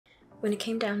When it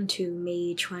came down to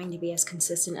me trying to be as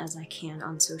consistent as I can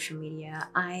on social media,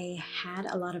 I had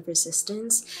a lot of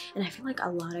resistance, and I feel like a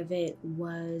lot of it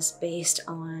was based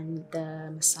on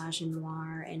the misogyny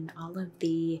and all of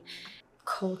the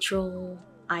cultural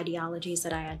ideologies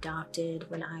that I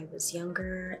adopted when I was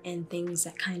younger and things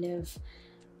that kind of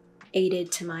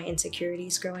aided to my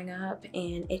insecurities growing up,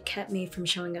 and it kept me from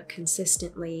showing up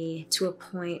consistently to a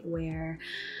point where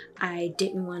I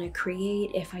didn't want to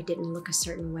create if I didn't look a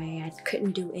certain way. I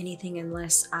couldn't do anything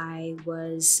unless I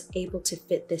was able to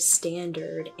fit this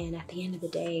standard. And at the end of the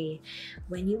day,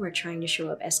 when you are trying to show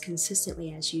up as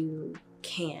consistently as you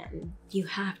can, you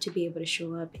have to be able to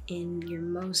show up in your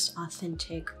most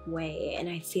authentic way. And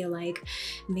I feel like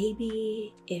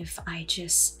maybe if I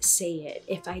just say it,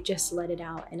 if I just let it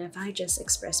out, and if I just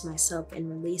express myself and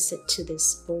release it to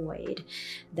this void,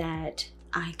 that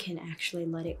I can actually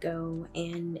let it go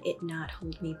and it not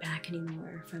hold me back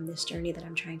anymore from this journey that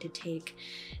I'm trying to take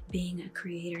being a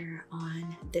creator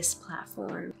on this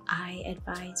platform. I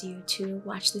advise you to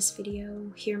watch this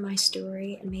video, hear my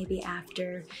story, and maybe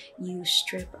after you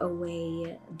strip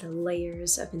away the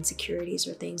layers of insecurities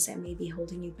or things that may be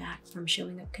holding you back from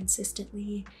showing up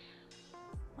consistently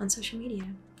on social media,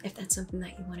 if that's something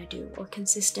that you want to do, or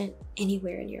consistent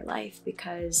anywhere in your life,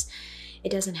 because it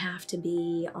doesn't have to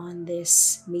be on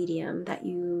this medium that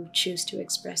you choose to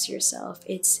express yourself.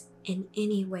 It's in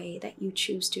any way that you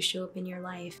choose to show up in your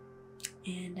life.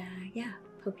 And yeah,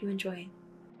 hope you enjoy.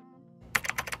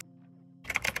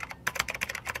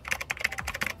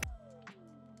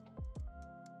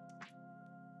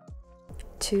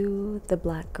 To the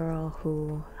Black girl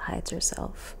who hides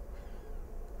herself.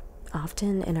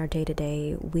 Often in our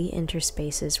day-to-day, we enter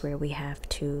spaces where we have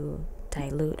to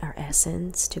dilute our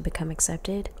essence to become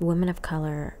accepted. Women of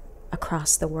color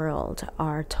across the world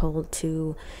are told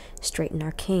to straighten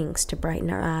our kinks, to brighten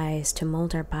our eyes, to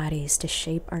mold our bodies, to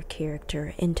shape our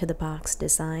character into the box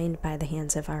designed by the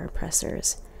hands of our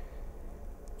oppressors.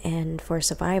 And for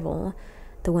survival,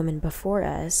 the women before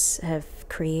us have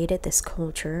created this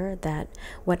culture that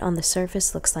what on the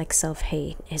surface looks like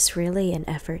self-hate is really an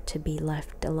effort to be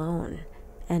left alone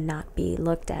and not be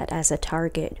looked at as a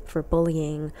target for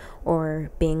bullying or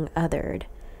being othered.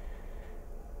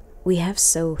 We have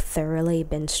so thoroughly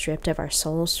been stripped of our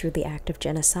souls through the act of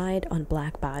genocide on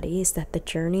Black bodies that the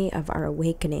journey of our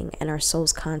awakening and our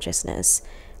soul's consciousness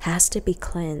has to be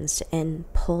cleansed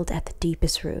and pulled at the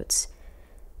deepest roots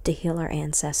to heal our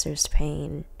ancestors'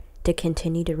 pain, to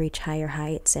continue to reach higher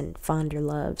heights and fonder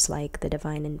loves like the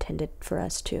divine intended for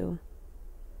us to.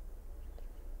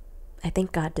 I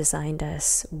think God designed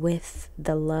us with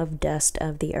the love dust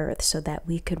of the earth so that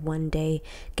we could one day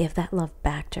give that love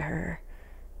back to her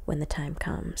when the time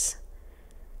comes.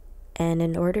 And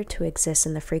in order to exist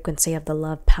in the frequency of the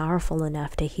love powerful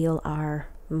enough to heal our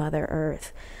Mother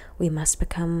Earth, we must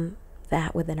become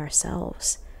that within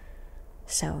ourselves.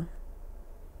 So,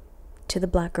 to the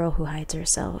Black girl who hides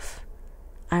herself,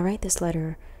 I write this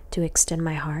letter to extend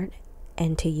my heart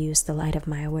and to use the light of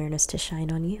my awareness to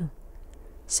shine on you,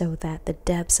 so that the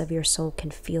depths of your soul can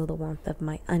feel the warmth of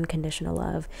my unconditional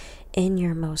love in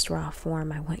your most raw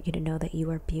form. I want you to know that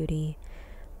you are beauty,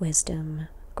 wisdom,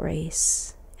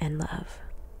 grace, and love.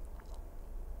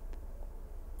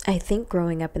 I think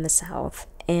growing up in the South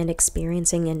and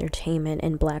experiencing entertainment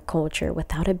in Black culture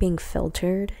without it being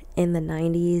filtered in the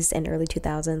 90s and early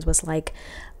 2000s was like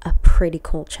a pretty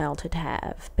cool childhood to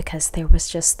have, because there was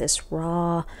just this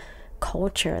raw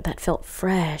culture that felt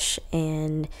fresh,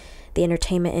 and the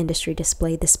entertainment industry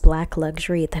displayed this Black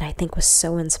luxury that I think was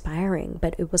so inspiring,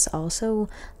 but it was also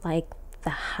like the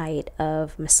height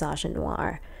of misogyny.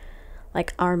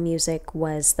 Like, our music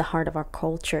was the heart of our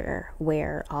culture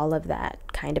where all of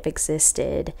that kind of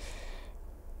existed.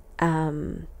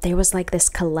 There was like this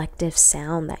collective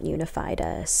sound that unified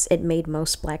us. It made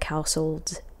most Black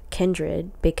households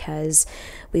kindred because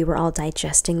we were all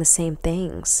digesting the same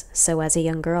things. So as a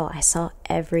young girl, I saw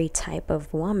every type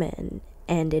of woman,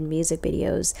 and in music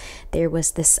videos, there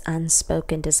was this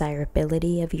unspoken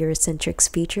desirability of Eurocentric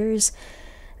features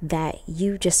that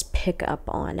you just pick up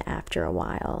on after a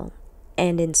while.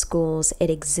 And in schools, it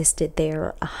existed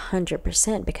there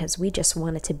 100% because we just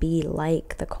wanted to be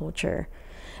like the culture.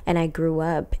 And I grew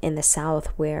up in the South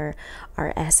where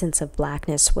our essence of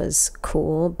Blackness was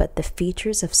cool, but the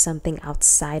features of something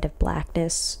outside of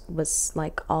Blackness was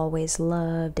like always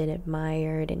loved and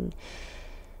admired. And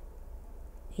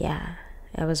yeah,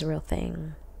 that was a real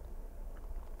thing.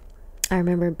 I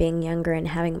remember being younger and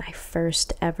having my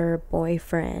first ever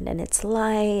boyfriend, and it's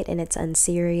light and it's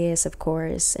unserious, of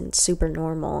course, and super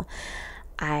normal.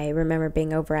 I remember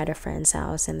being over at a friend's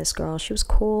house, and this girl, she was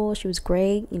cool, she was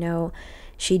great, you know,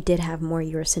 she did have more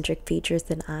Eurocentric features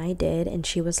than I did, and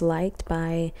she was liked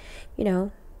by, you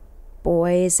know,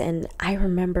 boys. And I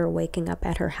remember waking up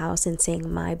at her house and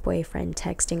seeing my boyfriend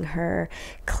texting her,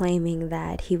 claiming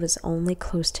that he was only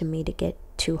close to me to get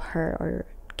to her or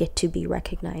get to be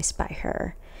recognized by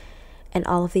her. And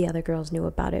all of the other girls knew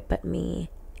about it but me.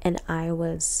 And I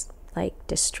was like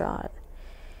distraught.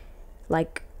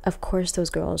 Like, of course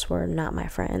those girls were not my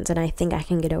friends, and I think I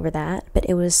can get over that, but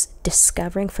it was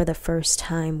discovering for the first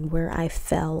time where I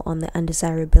fell on the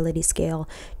undesirability scale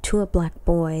to a black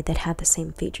boy that had the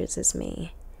same features as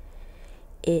me.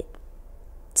 It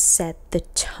set the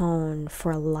tone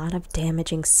for a lot of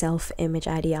damaging self-image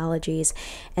ideologies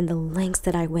and the lengths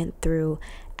that I went through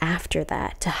after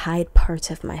that to hide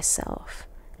parts of myself.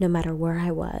 No matter where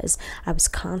I was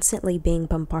constantly being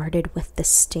bombarded with the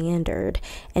standard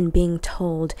and being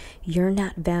told, you're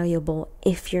not valuable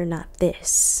if you're not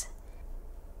this.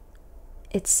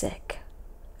 It's sick,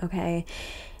 okay?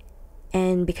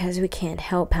 And because we can't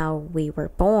help how we were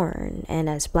born, and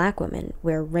as black women,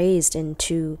 we're raised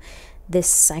into this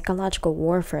psychological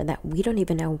warfare that we don't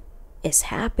even know is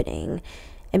happening.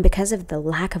 And because of the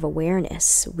lack of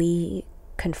awareness, we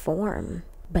conform.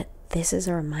 But this is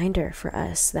a reminder for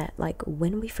us that, like,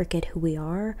 when we forget who we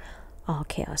are, all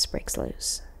chaos breaks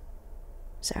loose.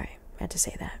 Sorry, I had to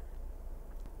say that.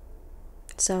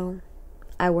 So,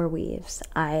 I wore weaves.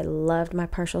 I loved my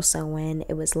partial sew-in.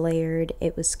 It was layered.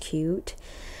 It was cute.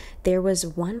 There was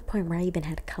one point where I even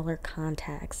had color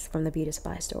contacts from the beauty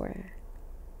supply store.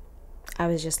 I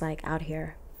was just like out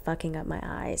here fucking up my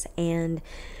eyes, and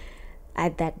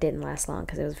that didn't last long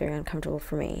because it was very uncomfortable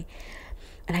for me.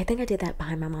 And I think I did that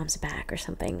behind my mom's back or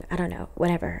something. I don't know,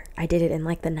 whatever. I did it in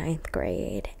like the 9th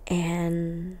grade,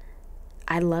 and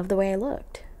I loved the way I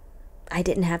looked. I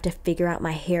didn't have to figure out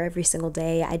my hair every single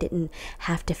day. I didn't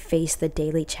have to face the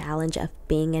daily challenge of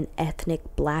being an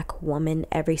ethnic black woman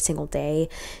every single day.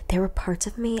 There were parts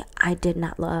of me I did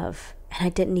not love, and I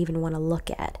didn't even want to look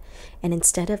at. And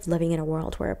instead of living in a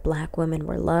world where black women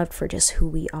were loved for just who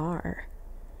we are,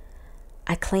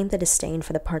 I claimed the disdain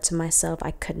for the parts of myself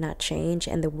I could not change,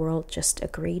 and the world just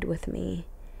agreed with me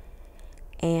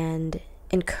and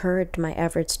encouraged my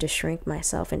efforts to shrink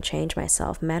myself and change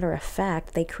myself. Matter of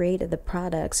fact, they created the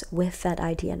products with that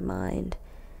idea in mind.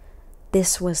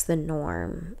 This was the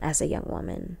norm as a young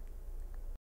woman.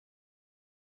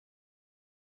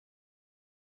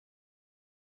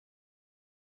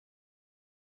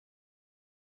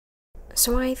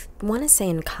 So I want to say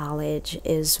in college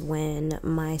is when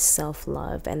my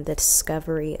self-love and the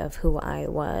discovery of who I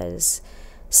was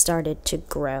started to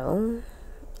grow.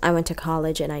 I went to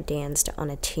college and I danced on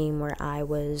a team where I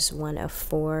was one of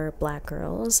 4 black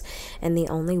girls and the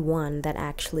only one that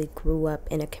actually grew up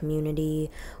in a community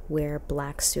where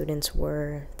black students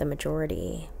were the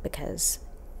majority, because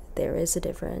there is a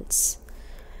difference.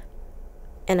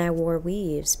 And I wore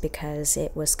weaves because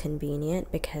it was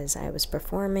convenient, because I was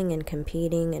performing and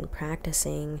competing and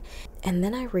practicing. And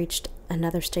then I reached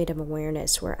another state of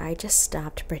awareness where I just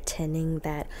stopped pretending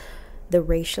that the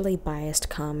racially biased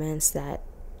comments that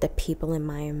the people in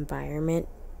my environment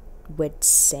would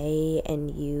say and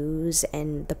use,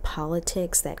 and the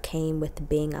politics that came with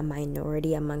being a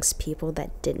minority amongst people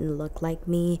that didn't look like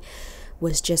me,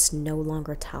 was just no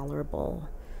longer tolerable.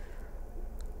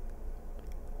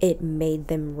 It made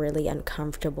them really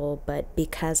uncomfortable, but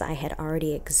because I had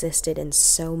already existed in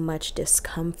so much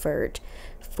discomfort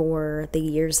for the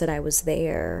years that I was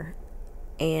there,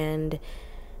 and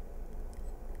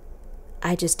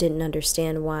I just didn't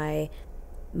understand why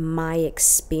my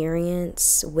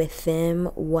experience with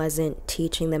them wasn't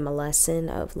teaching them a lesson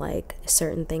of like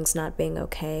certain things not being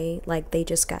okay. Like, they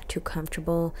just got too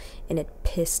comfortable and it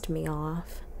pissed me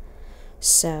off.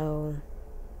 So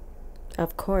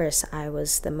of course I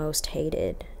was the most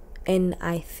hated, and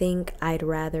I think I'd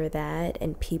rather that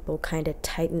and people kind of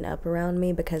tighten up around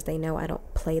me because they know I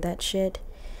don't play that shit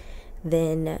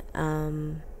than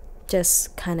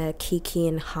just kind of kiki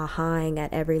and ha-haing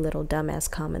at every little dumbass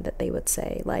comment that they would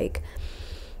say. Like,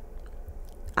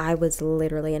 I was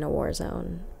literally in a war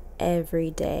zone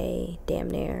every day, damn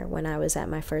near, when I was at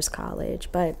my first college.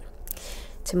 But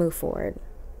to move forward,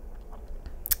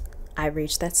 I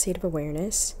reached that state of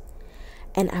awareness,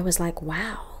 and I was like,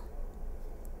 wow,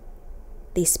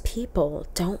 these people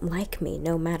don't like me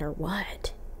no matter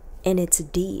what. And it's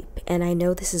deep, and I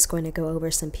know this is going to go over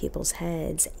some people's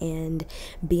heads and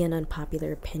be an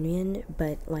unpopular opinion,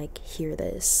 but like, hear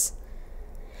this.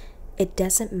 It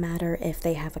doesn't matter if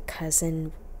they have a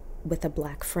cousin with a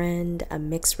black friend, a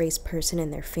mixed race person in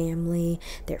their family,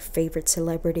 their favorite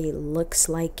celebrity looks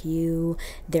like you,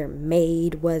 their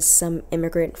maid was some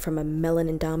immigrant from a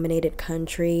melanin dominated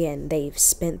country, and they've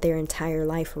spent their entire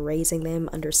life raising them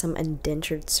under some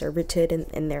indentured servitude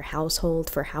in their household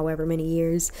for however many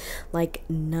years. Like,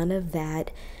 none of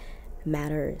that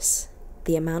matters.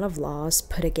 The amount of laws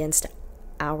put against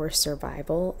our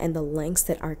survival and the lengths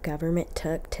that our government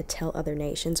took to tell other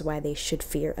nations why they should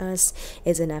fear us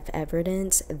is enough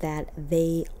evidence that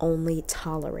they only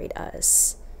tolerate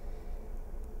us.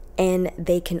 And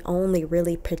they can only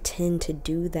really pretend to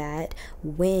do that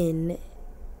when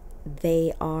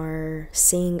they are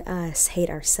seeing us hate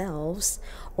ourselves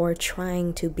or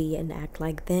trying to be and act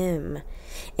like them.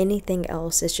 Anything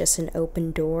else is just an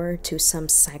open door to some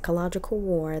psychological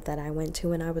war that I went to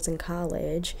when I was in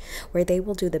college, where they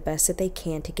will do the best that they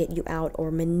can to get you out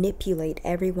or manipulate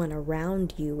everyone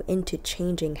around you into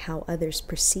changing how others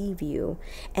perceive you,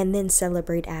 and then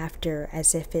celebrate after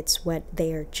as if it's what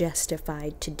they are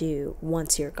justified to do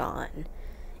once you're gone.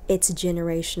 It's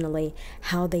generationally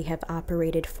how they have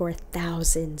operated for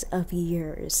thousands of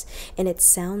years. And it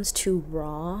sounds too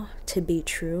raw to be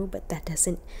true, but that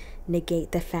doesn't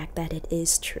negate the fact that it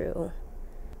is true.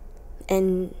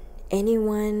 And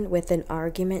anyone with an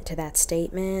argument to that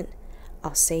statement,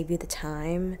 I'll save you the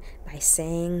time by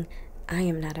saying, I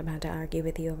am not about to argue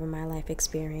with you over my life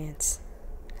experience.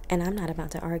 And I'm not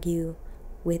about to argue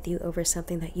with you over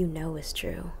something that you know is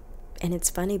true. And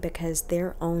it's funny because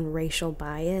their own racial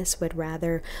bias would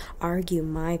rather argue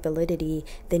my validity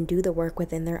than do the work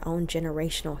within their own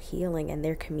generational healing and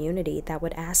their community that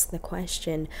would ask the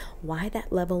question why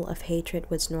that level of hatred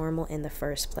was normal in the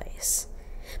first place.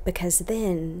 Because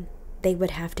then they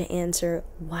would have to answer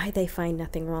why they find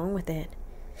nothing wrong with it.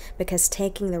 Because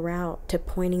taking the route to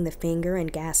pointing the finger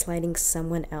and gaslighting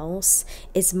someone else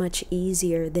is much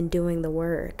easier than doing the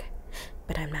work.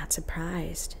 But I'm not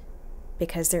surprised.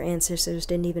 Because their ancestors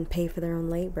didn't even pay for their own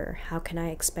labor. How can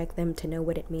I expect them to know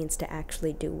what it means to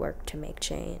actually do work to make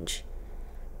change?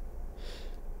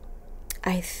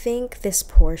 I think this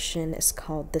portion is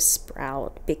called The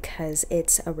Sprout because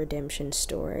it's a redemption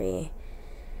story.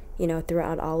 You know,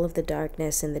 throughout all of the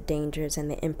darkness and the dangers and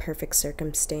the imperfect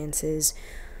circumstances,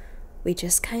 we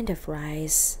just kind of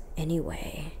rise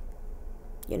anyway,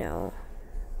 you know.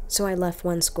 So I left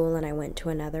one school and I went to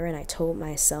another, and I told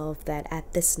myself that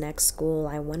at this next school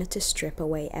I wanted to strip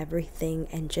away everything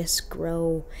and just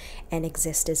grow and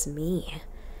exist as me.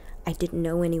 I didn't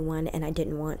know anyone and I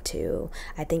didn't want to.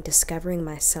 I think discovering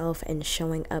myself and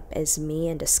showing up as me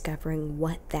and discovering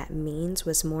what that means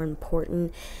was more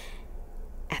important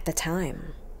at the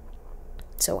time.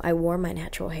 So I wore my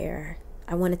natural hair.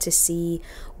 I wanted to see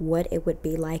what it would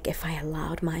be like if I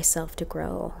allowed myself to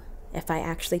grow. If I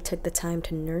actually took the time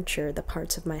to nurture the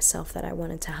parts of myself that I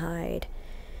wanted to hide.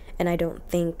 And I don't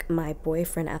think my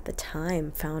boyfriend at the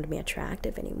time found me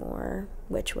attractive anymore,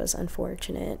 which was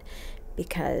unfortunate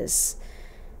because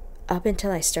up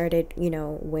until I started,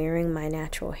 wearing my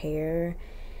natural hair,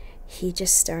 he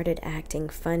just started acting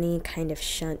funny, kind of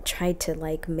tried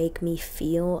to make me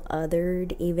feel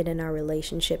othered even in our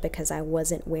relationship because I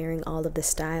wasn't wearing all of the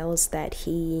styles that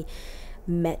he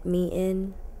met me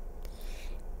in.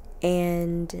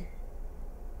 And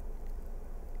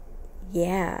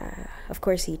yeah, of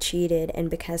course he cheated. And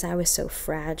because I was so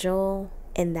fragile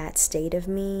in that state of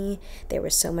me, there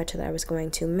was so much that I was going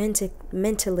to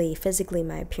mentally, physically,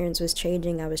 my appearance was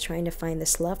changing. I was trying to find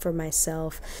this love for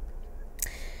myself.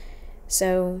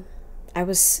 So I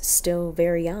was still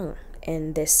very young,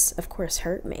 and this, of course,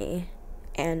 hurt me.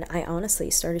 And I honestly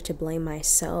started to blame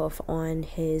myself on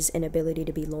his inability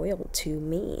to be loyal to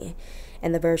me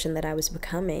and the version that I was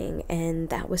becoming. And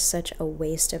that was such a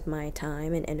waste of my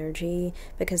time and energy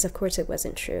because, of course, it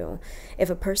wasn't true. If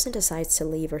a person decides to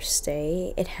leave or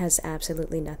stay, it has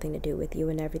absolutely nothing to do with you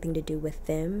and everything to do with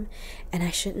them. And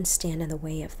I shouldn't stand in the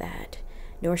way of that.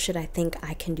 Nor should I think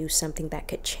I can do something that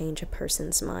could change a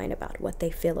person's mind about what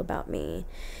they feel about me.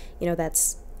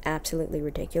 That's absolutely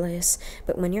ridiculous.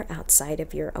 But when you're outside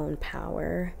of your own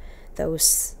power,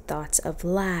 those thoughts of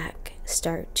lack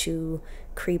start to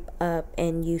creep up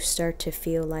and you start to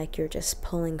feel like you're just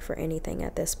pulling for anything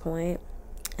at this point.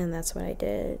 And that's what I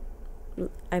did.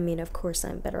 I mean, of course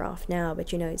I'm better off now,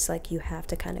 but it's like you have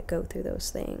to kind of go through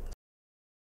those things.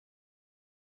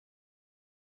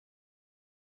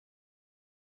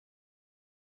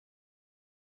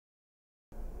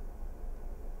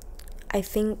 I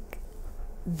think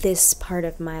this part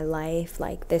of my life,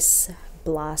 this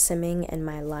blossoming in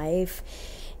my life,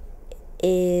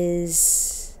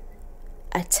 is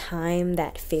a time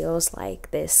that feels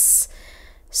like this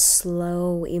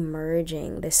slow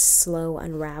emerging, this slow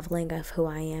unraveling of who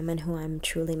I am and who I'm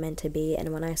truly meant to be.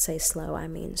 And when I say slow, I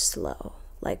mean slow,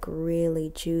 like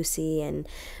really juicy. And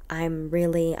I'm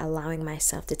really allowing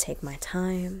myself to take my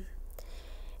time.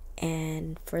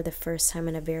 And for the first time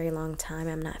in a very long time,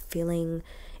 I'm not feeling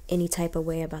any type of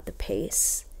way about the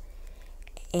pace.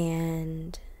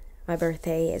 And my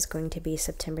birthday is going to be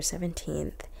September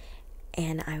 17th,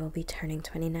 and I will be turning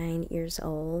 29 years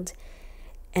old.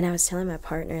 And I was telling my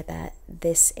partner that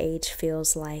this age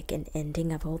feels like an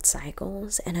ending of old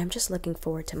cycles, and I'm just looking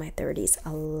forward to my 30s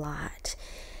a lot.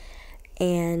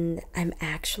 And I'm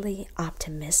actually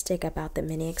optimistic about the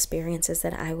many experiences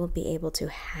that I will be able to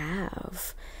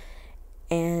have.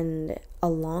 And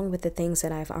along with the things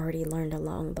that I've already learned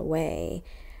along the way,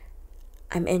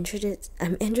 I'm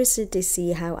interested to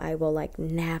see how I will like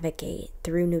navigate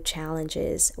through new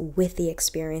challenges with the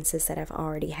experiences that I've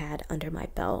already had under my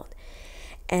belt.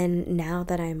 And now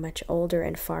that I'm much older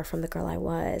and far from the girl I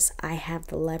was, I have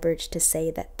the leverage to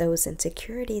say that those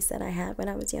insecurities that I had when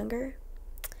I was younger,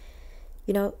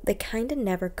 you know, they kind of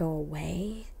never go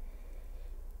away.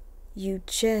 You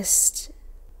just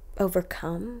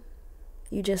overcome.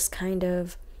 You just kind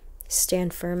of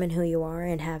stand firm in who you are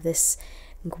and have this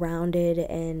grounded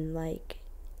and like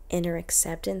inner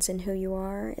acceptance in who you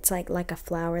are. It's like a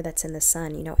flower that's in the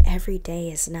sun. You know, every day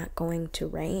is not going to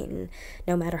rain,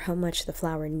 no matter how much the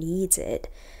flower needs it.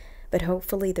 But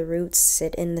hopefully the roots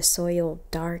sit in the soil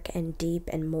dark and deep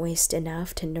and moist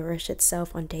enough to nourish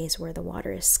itself on days where the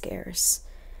water is scarce.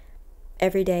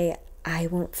 Every day I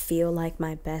won't feel like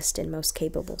my best and most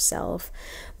capable self,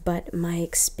 but my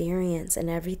experience and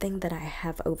everything that I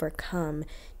have overcome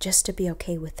just to be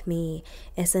okay with me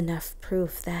is enough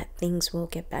proof that things will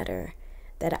get better,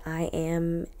 that I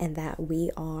am and that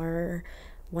we are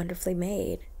wonderfully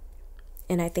made.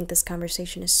 And I think this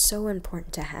conversation is so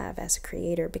important to have as a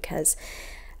creator, because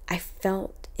I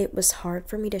felt it was hard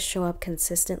for me to show up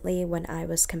consistently when I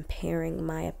was comparing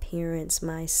my appearance,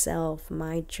 myself,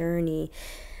 my journey.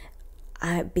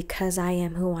 Because I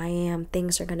am who I am,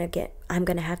 I'm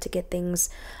gonna have to get things,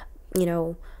 you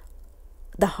know,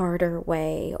 the harder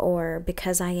way. Or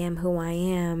because I am who I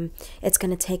am, it's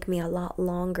gonna take me a lot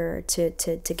longer to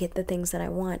get the things that I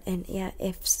want. And yeah,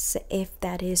 if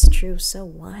that is true, so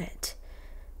what?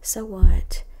 So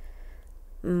what?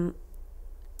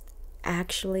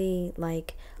 Actually,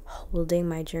 like, holding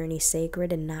my journey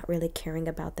sacred and not really caring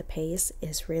about the pace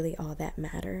is really all that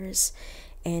matters.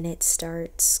 And it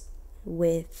starts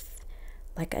with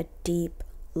like a deep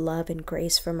love and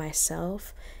grace for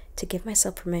myself, to give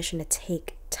myself permission to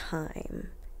take time.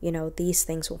 You know, these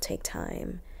things will take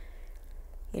time,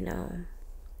 you know.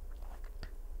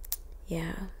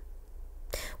 Yeah.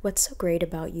 What's so great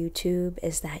about YouTube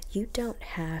is that you don't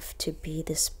have to be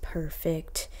this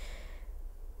perfect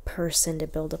person to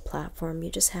build a platform.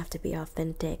 You just have to be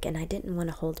authentic, and I didn't want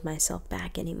to hold myself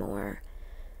back anymore.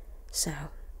 So,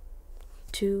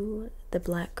 to the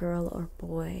black girl or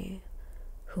boy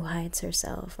who hides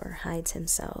herself or hides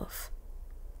himself,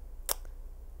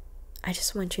 I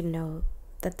just want you to know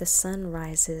that the sun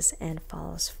rises and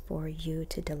falls for you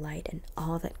to delight in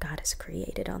all that God has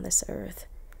created on this earth.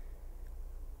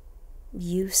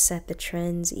 You set the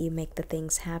trends, you make the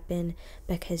things happen,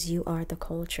 because you are the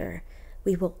culture.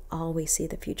 We will always see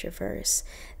the future first.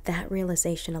 That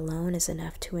realization alone is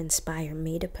enough to inspire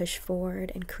me to push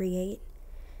forward and create.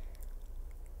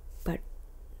 But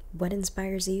what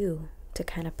inspires you to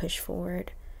kind of push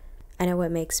forward? I know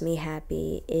what makes me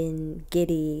happy and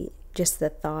giddy, just the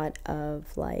thought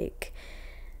of like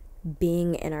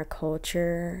being in our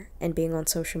culture and being on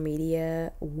social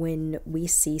media. When we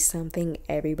see something,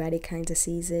 everybody kind of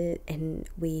sees it, and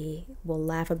we will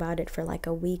laugh about it for like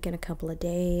a week and a couple of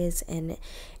days. And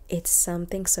it's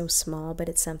something so small, but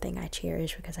it's something I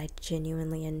cherish because I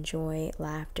genuinely enjoy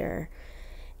laughter.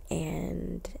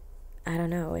 And I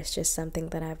don't know, it's just something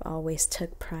that I've always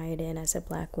took pride in as a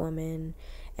black woman.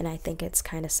 And I think it's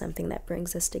kind of something that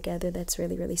brings us together that's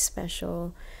really, really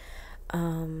special.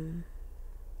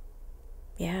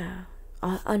 Yeah.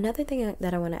 Another thing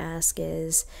that I want to ask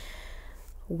is,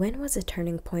 when was a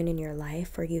turning point in your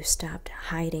life where you stopped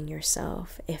hiding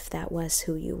yourself, if that was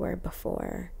who you were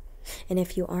before? And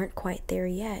if you aren't quite there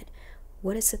yet,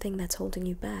 what is the thing that's holding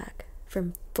you back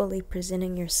from fully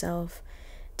presenting yourself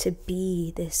to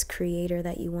be this creator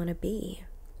that you want to be?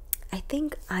 I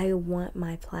think I want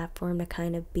my platform to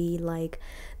kind of be like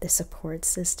the support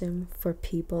system for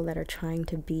people that are trying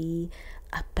to be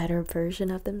a better version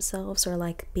of themselves, or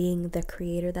like being the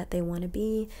creator that they want to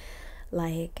be.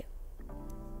 Like,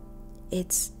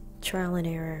 it's trial and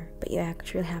error, but you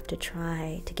actually have to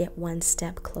try to get one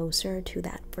step closer to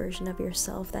that version of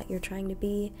yourself that you're trying to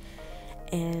be.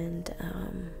 And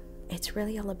it's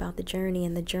really all about the journey,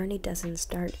 and the journey doesn't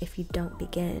start if you don't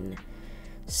begin.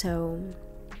 So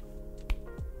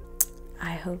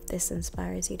I hope this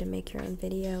inspires you to make your own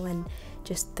video and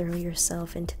just throw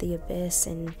yourself into the abyss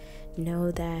and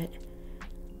know that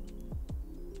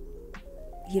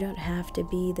you don't have to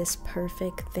be this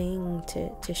perfect thing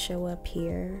to show up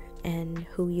here, and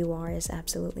who you are is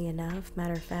absolutely enough.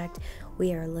 Matter of fact,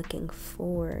 we are looking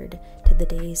forward to the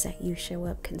days that you show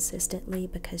up consistently,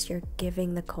 because you're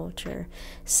giving the culture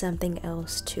something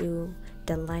else to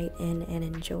delight in and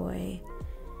enjoy.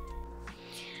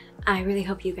 I really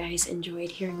hope you guys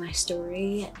enjoyed hearing my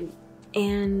story,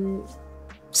 and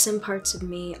some parts of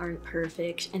me aren't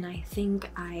perfect, and I think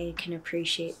I can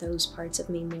appreciate those parts of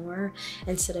me more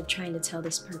instead of trying to tell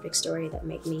this perfect story that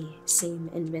make me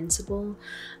seem invincible.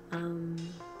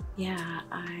 Yeah,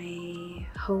 I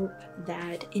hope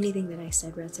that anything that I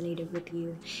said resonated with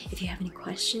you. If you have any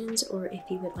questions, or if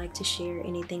you would like to share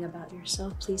anything about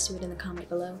yourself, please do it in the comment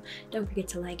below. Don't forget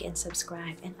to like and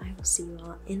subscribe, and I will see you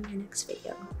all in my next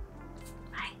video.